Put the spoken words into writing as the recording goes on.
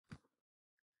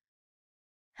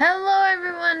Hello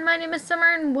everyone, my name is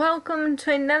Summer and welcome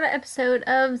to another episode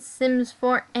of Sims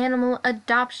 4 Animal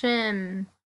Adoption.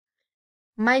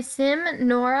 My sim,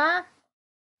 Nora,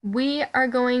 we are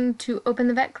going to open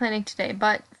the vet clinic today,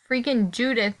 but freaking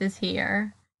Judith is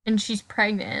here and she's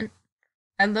pregnant.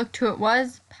 I looked who it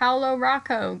was, Paolo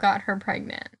Rocco got her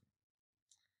pregnant.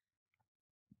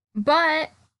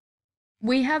 But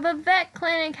we have a vet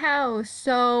clinic house,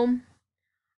 so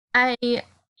I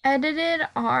edited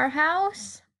our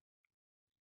house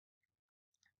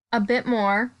a bit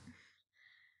more.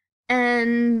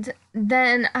 And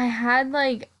then I had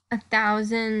like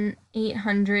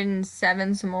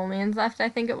 1,807 simoleons left, I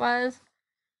think it was.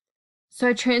 So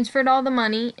I transferred all the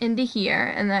money into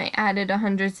here and then I added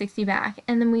 160 back.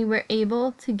 And then we were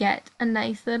able to get a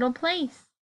nice little place.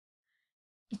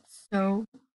 It's so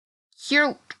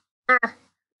cute. Okay,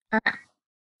 let's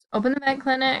open the vet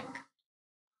clinic.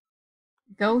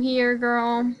 Go here,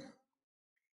 girl.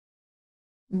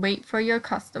 Wait for your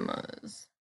customers.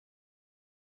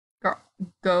 Girl,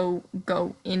 go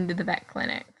into the vet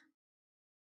clinic.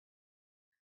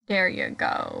 There you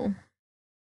go.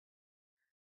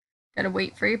 Gotta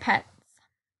wait for your pets.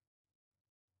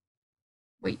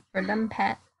 Wait for them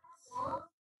pets.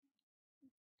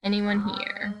 Anyone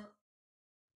here?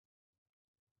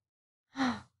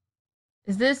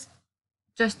 Is this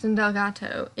Justin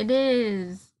Delgato? It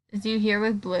is. Is you here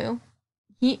with Blue?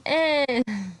 He is.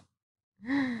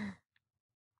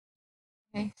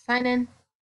 Okay, sign in.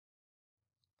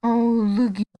 Oh,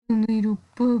 look at the little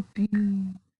puppy.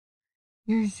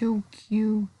 You're so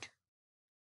cute.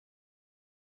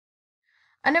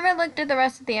 I never looked at the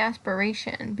rest of the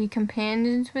aspiration. Be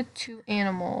companions with two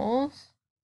animals.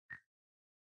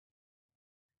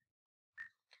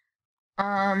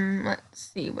 Let's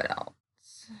see what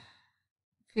else.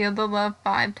 Feel the love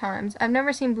 5 times. I've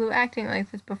never seen Blue acting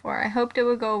like this before. I hoped it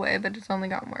would go away, but it's only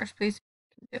gotten worse. Please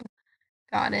do.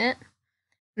 Got it.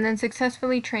 And then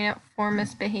successfully train out 4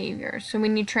 misbehaviors. So we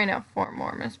need to train out 4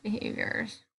 more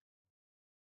misbehaviors.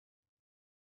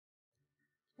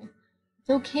 It's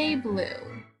okay,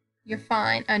 Blue. You're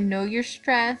fine. I know you're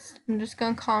stressed. I'm just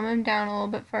gonna calm him down a little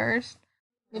bit first.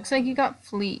 Looks like you got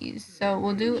fleas, so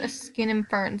we'll do a skin and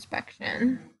fur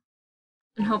inspection.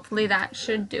 And hopefully that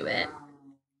should do it.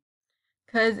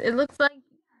 Because it looks like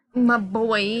my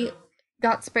boy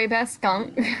got sprayed by a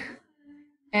skunk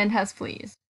and has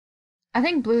fleas. I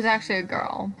think Blue's actually a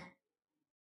girl.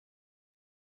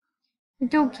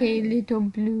 It's okay, little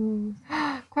Blue.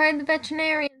 Acquired the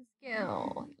veterinarian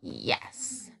skill.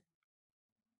 Yes.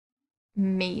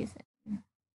 Amazing.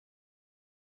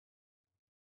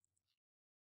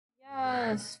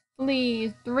 Yes.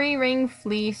 Fleas. 3-ring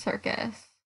flea circus.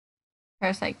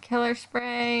 Parasite killer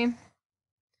spray.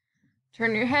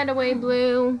 Turn your head away,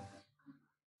 Blue.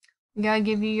 We gotta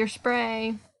give you your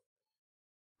spray.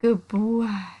 Good boy.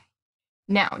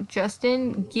 Now,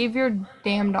 Justin, give your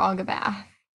damn dog a bath.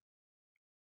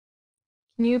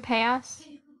 Can you pay us?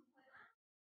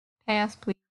 Pay us,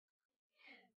 please.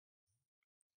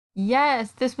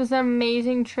 Yes, this was an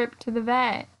amazing trip to the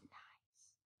vet.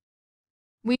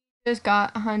 We just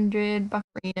got 100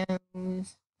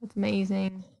 buccarinos. That's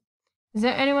amazing. Is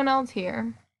there anyone else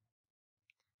here?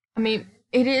 I mean,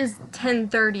 it is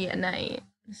 10:30 at night,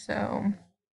 so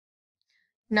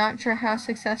not sure how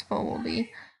successful we'll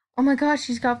be. Oh my gosh,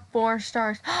 she's got 4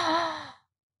 stars.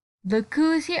 Look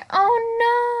who's here.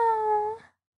 Oh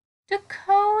no!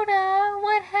 Dakota,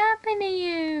 what happened to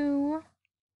you?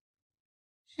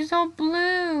 She's all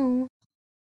blue.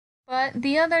 But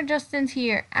the other Justin's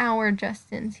here. Our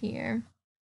Justin's here.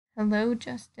 Hello,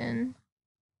 Justin.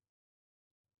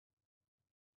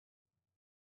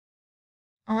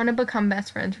 I want to become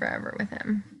best friends forever with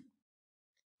him.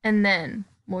 And then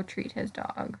we'll treat his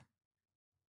dog.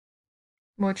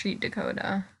 We'll treat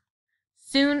Dakota.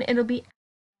 Soon it'll be.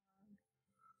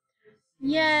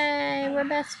 Yay! We're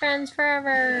best friends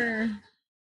forever.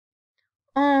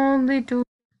 Oh, little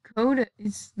Dakota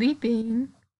is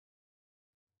sleeping.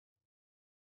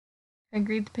 Can I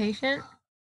greet the patient?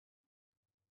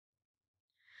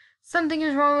 Something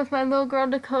is wrong with my little girl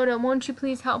Dakota. Won't you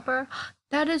please help her?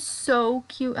 That is so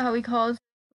cute how he calls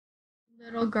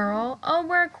little girl. Oh,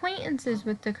 we're acquaintances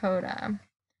with Dakota.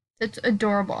 It's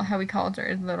adorable how he calls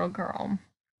her little girl.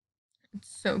 It's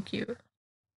so cute.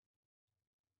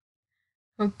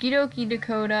 Okie dokie,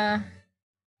 Dakota.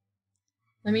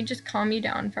 Let me just calm you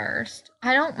down first.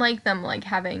 I don't like them like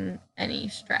having any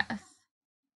stress.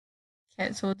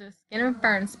 Okay, so we'll do a skin and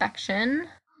fur inspection.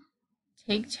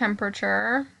 Take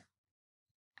temperature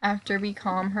after we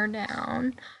calm her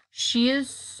down. She is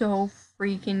so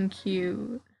freaking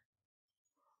cute.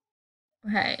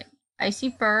 Okay, icy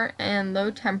fur and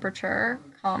low temperature.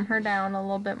 Calm her down a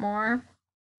little bit more.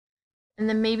 And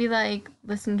then maybe like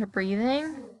listen to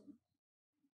breathing.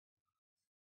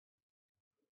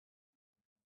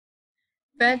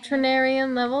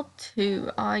 Veterinarian level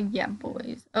 2. Ah, yeah,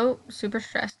 boys. Oh, super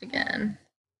stressed again.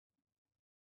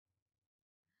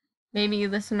 Maybe you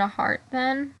listen to heart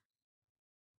then?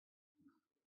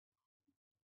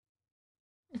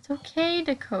 It's okay,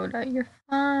 Dakota. You're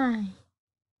fine.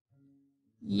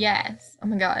 Yes. Oh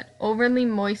my god. Overly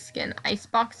moist skin.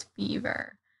 Icebox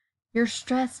fever. You're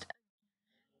stressed.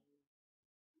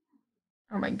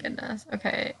 Oh my goodness.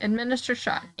 Okay. Administer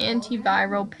shot.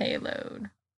 Antiviral payload.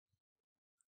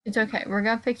 It's okay. We're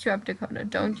gonna fix you up, Dakota.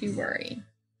 Don't you worry.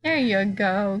 There you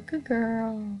go. Good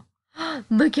girl.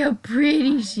 Look how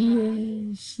pretty she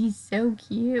is. She's so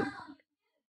cute. I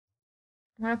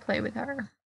want to play with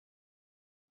her.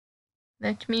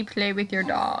 Let me play with your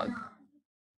dog.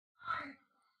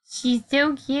 She's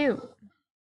so cute.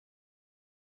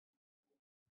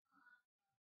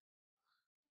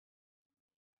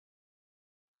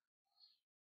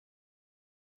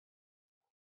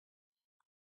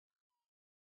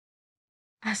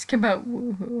 Ask about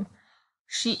Woohoo.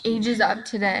 She ages up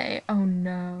today. Oh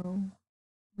no.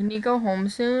 We need to go home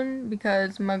soon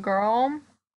because my girl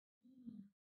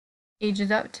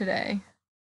ages up today.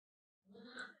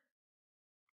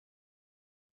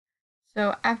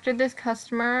 So after this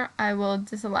customer, I will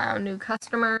disallow new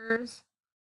customers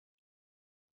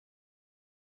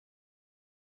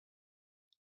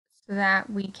so that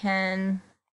we can.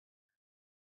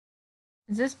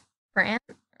 Is this Brent?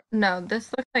 No,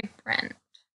 this looks like Brent.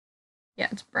 Yeah,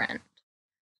 it's Brent.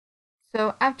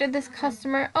 So after this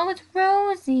customer, oh, it's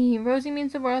Rosie. Rosie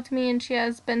means the world to me, and she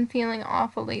has been feeling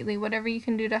awful lately. Whatever you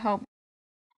can do to help,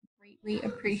 greatly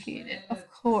appreciate it.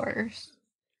 Of course.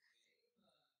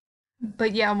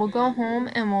 But yeah, we'll go home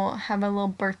and we'll have a little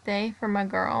birthday for my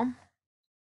girl.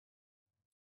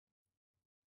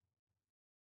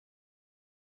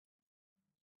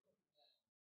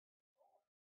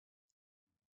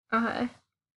 Okay.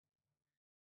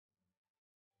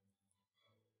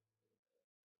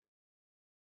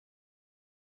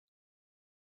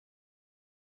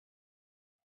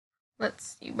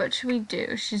 Let's see, what should we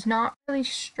do? She's not really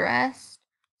stressed.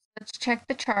 Let's check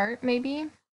the chart, maybe.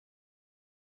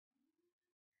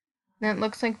 Then it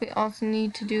looks like we also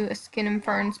need to do a skin and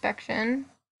fur inspection.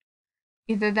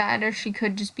 Either that or she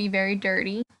could just be very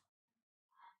dirty.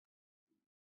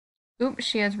 Oops,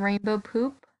 she has rainbow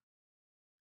poop.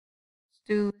 Let's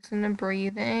do listen to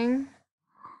breathing.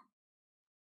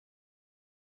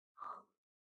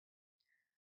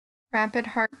 Rapid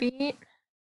heartbeat.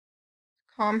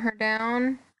 Calm her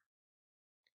down.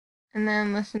 And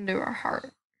then listen to her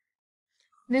heart.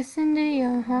 Listen to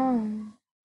your heart.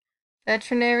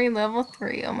 Veterinary level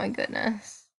 3. Oh my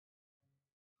goodness.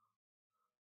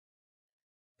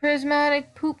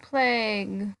 Prismatic poop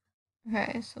plague.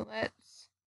 Okay, so let's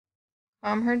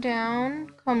calm her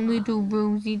down. Calm little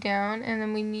Rosie down. And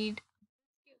then we need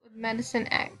with medicine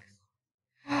X.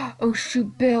 Oh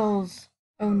shoot, bills.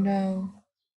 Oh no.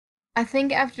 I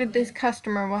think after this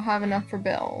customer we'll have enough for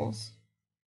bills.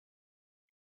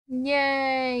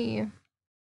 Yay!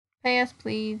 Pay us,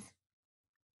 please.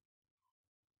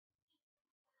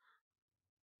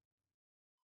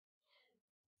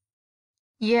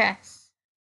 Yes.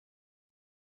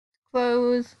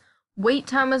 Close. Wait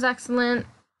time was excellent.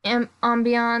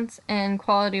 Ambiance and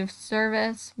quality of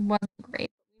service wasn't great.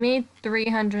 We made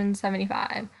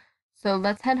 375. So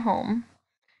let's head home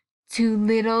to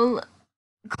little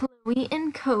Chloe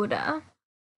and Coda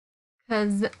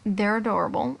because they're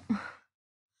adorable.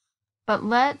 But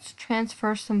let's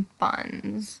transfer some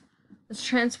funds. Let's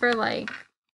transfer like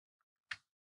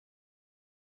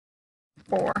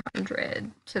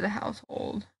 400 to the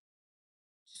household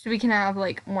so we can have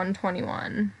like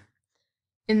 121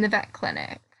 in the vet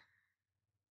clinic.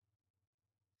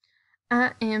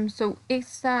 I am so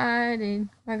excited.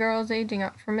 My girl's aging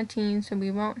up from a teen, so we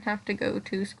won't have to go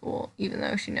to school, even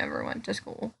though she never went to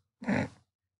school.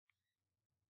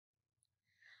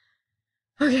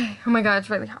 Okay, oh my god, it's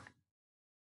really hot.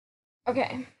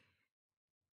 Okay.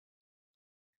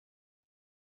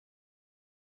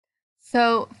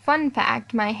 So, fun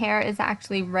fact, my hair is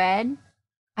actually red.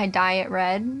 I dye it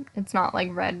red. It's not like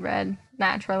red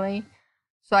naturally.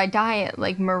 So I dye it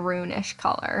like maroonish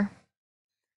color.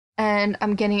 And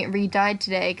I'm getting it re-dyed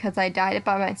today because I dyed it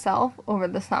by myself over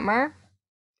the summer.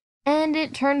 And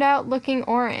it turned out looking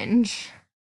orange,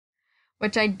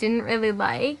 which I didn't really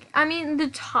like. I mean, the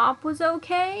top was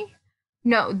okay.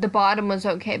 No, the bottom was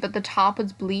okay, but the top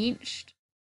was bleached.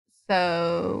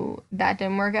 So that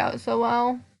didn't work out so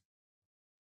well.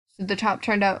 So the top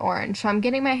turned out orange. So I'm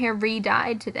getting my hair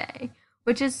re-dyed today,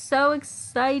 which is so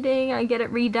exciting. I get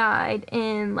it re-dyed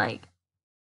in like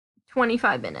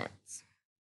 25 minutes,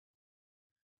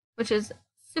 which is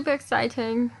super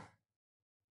exciting.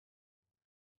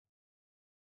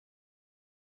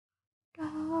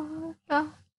 Da, da,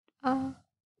 da.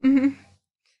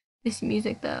 This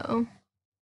music though.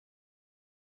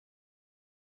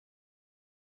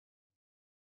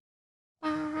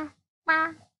 I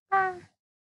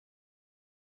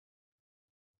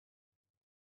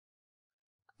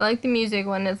like the music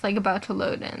when it's like about to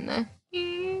load in.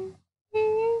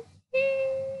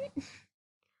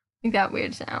 Like that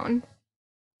weird sound.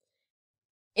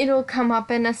 It'll come up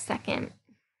in a second.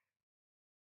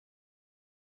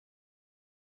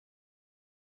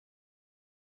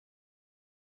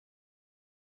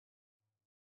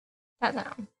 That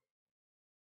sound.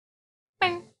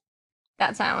 Bing.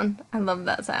 That sound. I love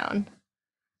that sound.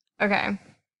 Okay.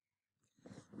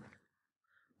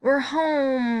 We're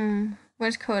home.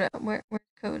 Where's Coda? Where's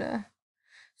Coda?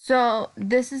 So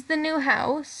this is the new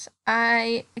house.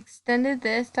 I extended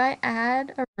this. Did I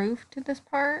add a roof to this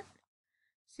part?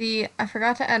 See, I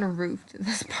forgot to add a roof to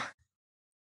this part.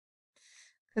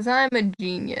 Because I'm a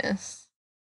genius.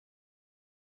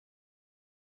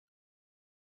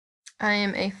 I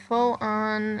am a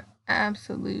full-on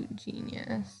absolute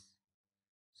genius.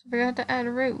 So I forgot to add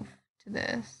a roof to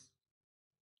this.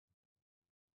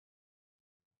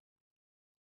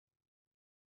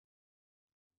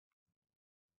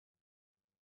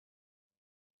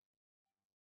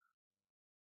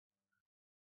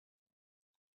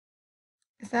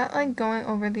 Is that like going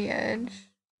over the edge?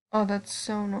 Oh, that's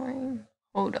so annoying.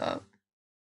 Hold up.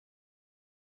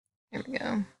 Here we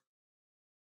go.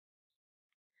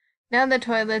 Now the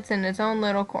toilet's in its own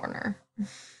little corner.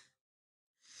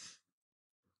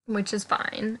 Which is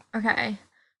fine. Okay.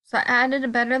 So I added a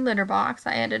better litter box.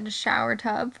 I added a shower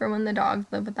tub for when the dogs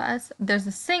live with us. There's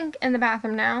a sink in the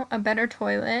bathroom now, a better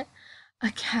toilet,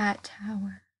 a cat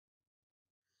tower,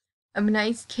 a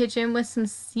nice kitchen with some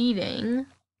seating,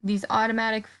 these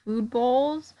automatic food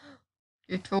bowls.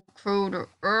 Little cruder.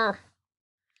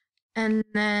 And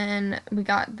then we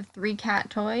got the 3 cat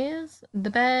toys, the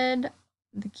bed,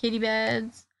 the kitty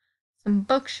beds, some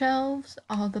bookshelves,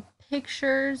 all the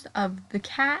pictures of the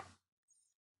cat.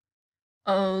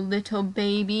 Oh, little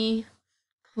baby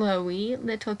Chloe,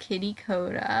 little kitty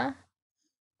Coda,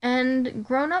 and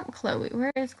grown up Chloe.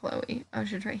 Where is Chloe? Oh,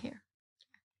 she's right here.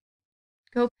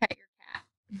 Go pet your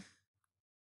cat.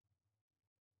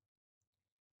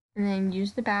 And then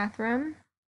use the bathroom.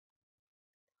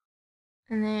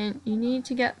 And then you need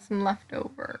to get some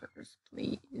leftovers,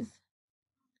 please.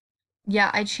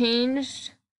 Yeah, I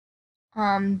changed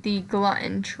the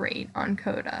glutton trait on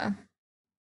Coda.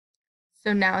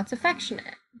 So now it's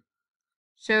affectionate.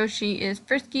 So she is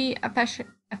frisky,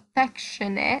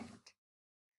 affectionate,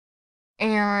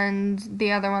 and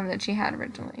the other one that she had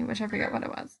originally, which I forget what it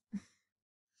was.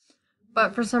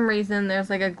 But for some reason, there's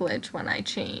like a glitch when I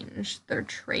change their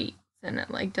traits, and it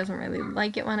like doesn't really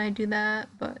like it when I do that,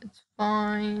 but it's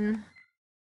fine.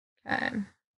 Okay.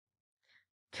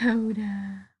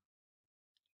 Coda.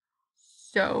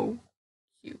 So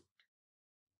cute.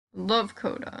 Love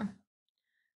Coda.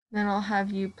 Then I'll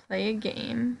have you play a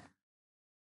game.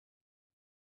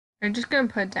 I'm just gonna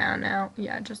put it down now.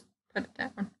 Yeah, just put it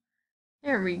down.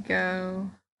 There we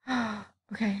go.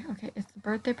 Okay, it's the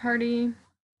birthday party.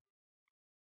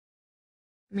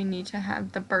 We need to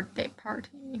have the birthday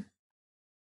party.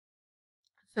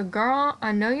 So, girl,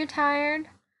 I know you're tired,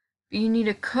 but you need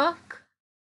to cook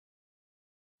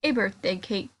a birthday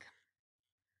cake.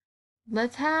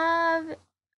 Let's have.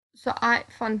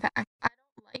 Fun fact, I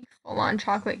don't like full on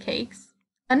chocolate cakes.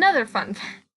 Another fun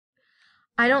fact,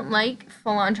 I don't like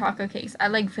full on chocolate cakes. I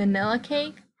like vanilla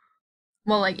cake.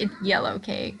 Well, like it's yellow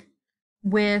cake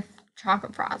with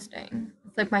chocolate frosting.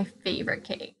 It's like my favorite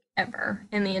cake ever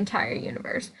in the entire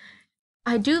universe.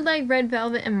 I do like red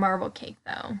velvet and marble cake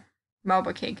though.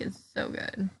 Marble cake is so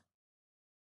good.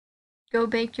 Go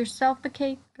bake yourself a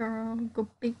cake, girl. Go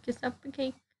bake yourself a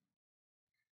cake.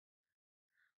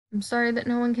 I'm sorry that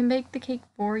no one can bake the cake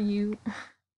for you.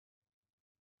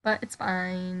 But it's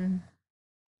fine.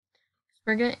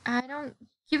 I don't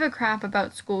give a crap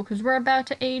about school because we're about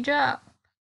to age up.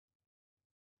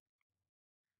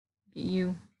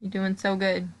 You're doing so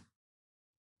good.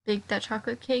 Bake that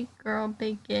chocolate cake, girl.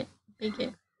 Bake it. Bake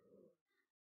it.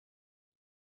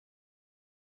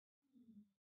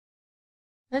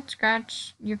 Let's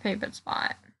scratch your favorite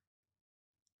spot.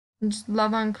 And just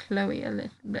love on Chloe a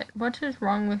little bit. What is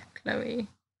wrong with Chloe?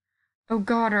 Oh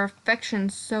god, her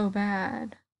affection's so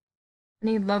bad. I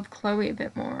need to love Chloe a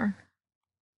bit more.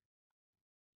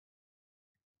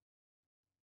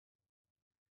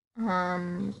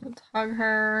 Let's hug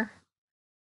her.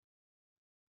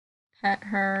 Pet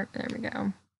her. There we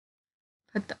go.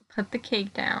 Put the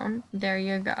cake down. There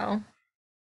you go.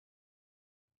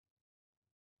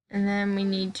 And then we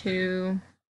need to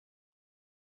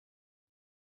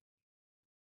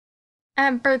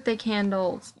add birthday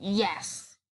candles.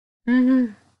 Yes.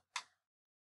 Okay.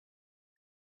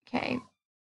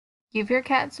 Give your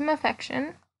cat some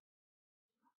affection.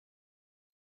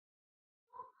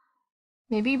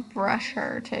 Maybe brush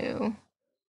her too.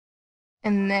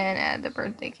 And then add the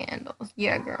birthday candles.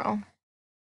 Yeah, girl.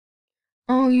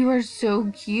 Oh, you are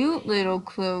so cute, little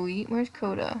Chloe. Where's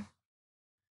Coda?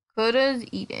 Coda's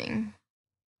eating.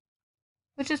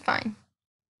 Which is fine.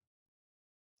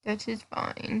 That is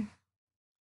fine.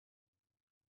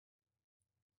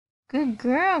 Good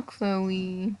girl,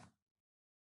 Chloe.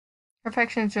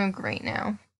 Perfection's doing great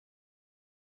now.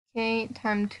 Okay,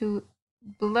 time to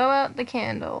blow out the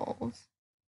candles.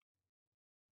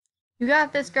 You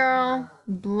got this, girl.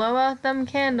 Blow out them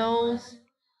candles.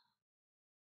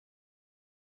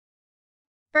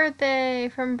 Birthday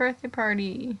from birthday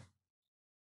party.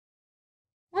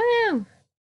 Woo!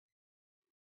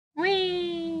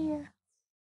 Whee!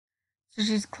 So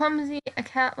she's clumsy, a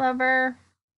cat lover.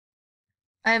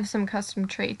 I have some custom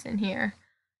traits in here.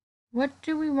 What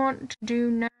do we want to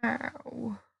do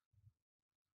now?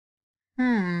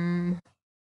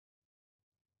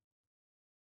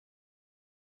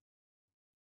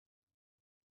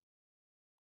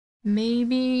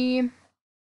 Maybe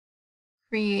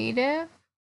creative?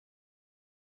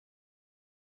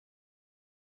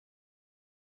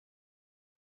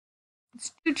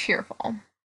 It's too cheerful.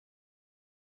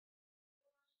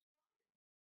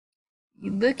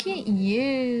 Look at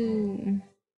you.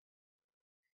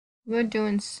 You're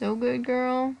doing so good,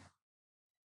 girl.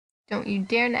 Don't you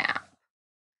dare nap.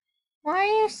 Why are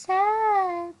you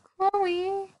sad,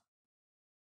 Chloe?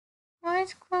 Why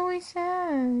is Chloe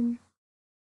sad?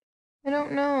 I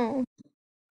don't know.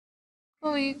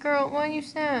 Chloe, girl, why are you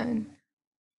sad?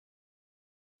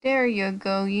 There you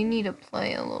go. You need to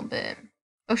play a little bit.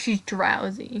 Oh, she's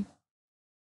drowsy.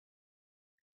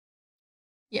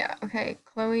 Yeah, okay.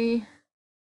 Chloe.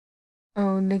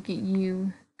 Oh, look at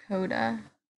you, Coda.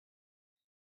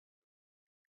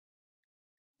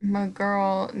 My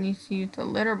girl needs to use the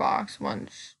litter box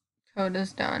once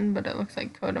Coda's done, but it looks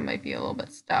like Coda might be a little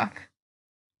bit stuck.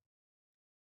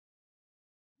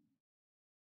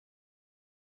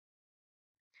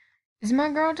 Is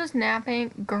my girl just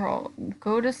napping? Girl,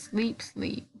 go to sleep,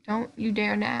 sleep. Don't you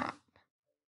dare nap.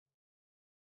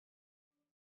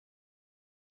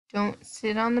 Don't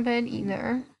sit on the bed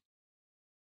either.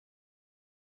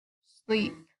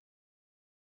 Sleep.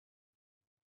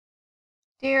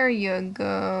 There you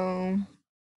go.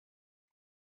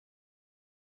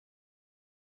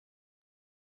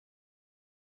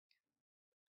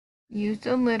 Use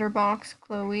the litter box,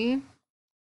 Chloe.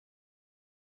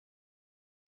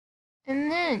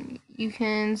 And then you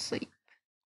can sleep.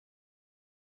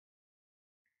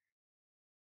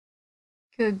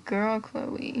 Good girl,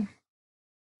 Chloe.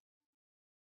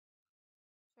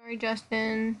 Sorry,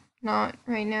 Justin. Not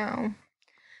right now.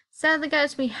 Sadly,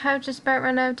 guys, we have just about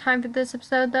run out of time for this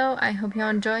episode, though. I hope you all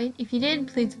enjoyed. If you did,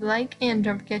 please like and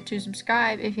don't forget to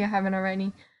subscribe if you haven't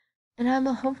already. And I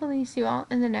will hopefully see you all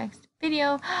in the next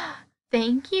video.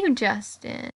 Thank you,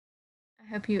 Justin. I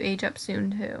hope you age up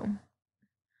soon, too.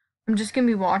 I'm just going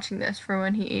to be watching this for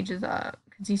when he ages up,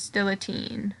 because he's still a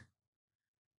teen.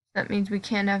 That means we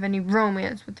can't have any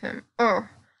romance with him. Oh,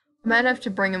 I might have to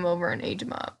bring him over and age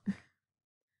him up.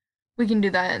 We can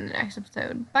do that in the next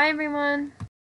episode. Bye, everyone.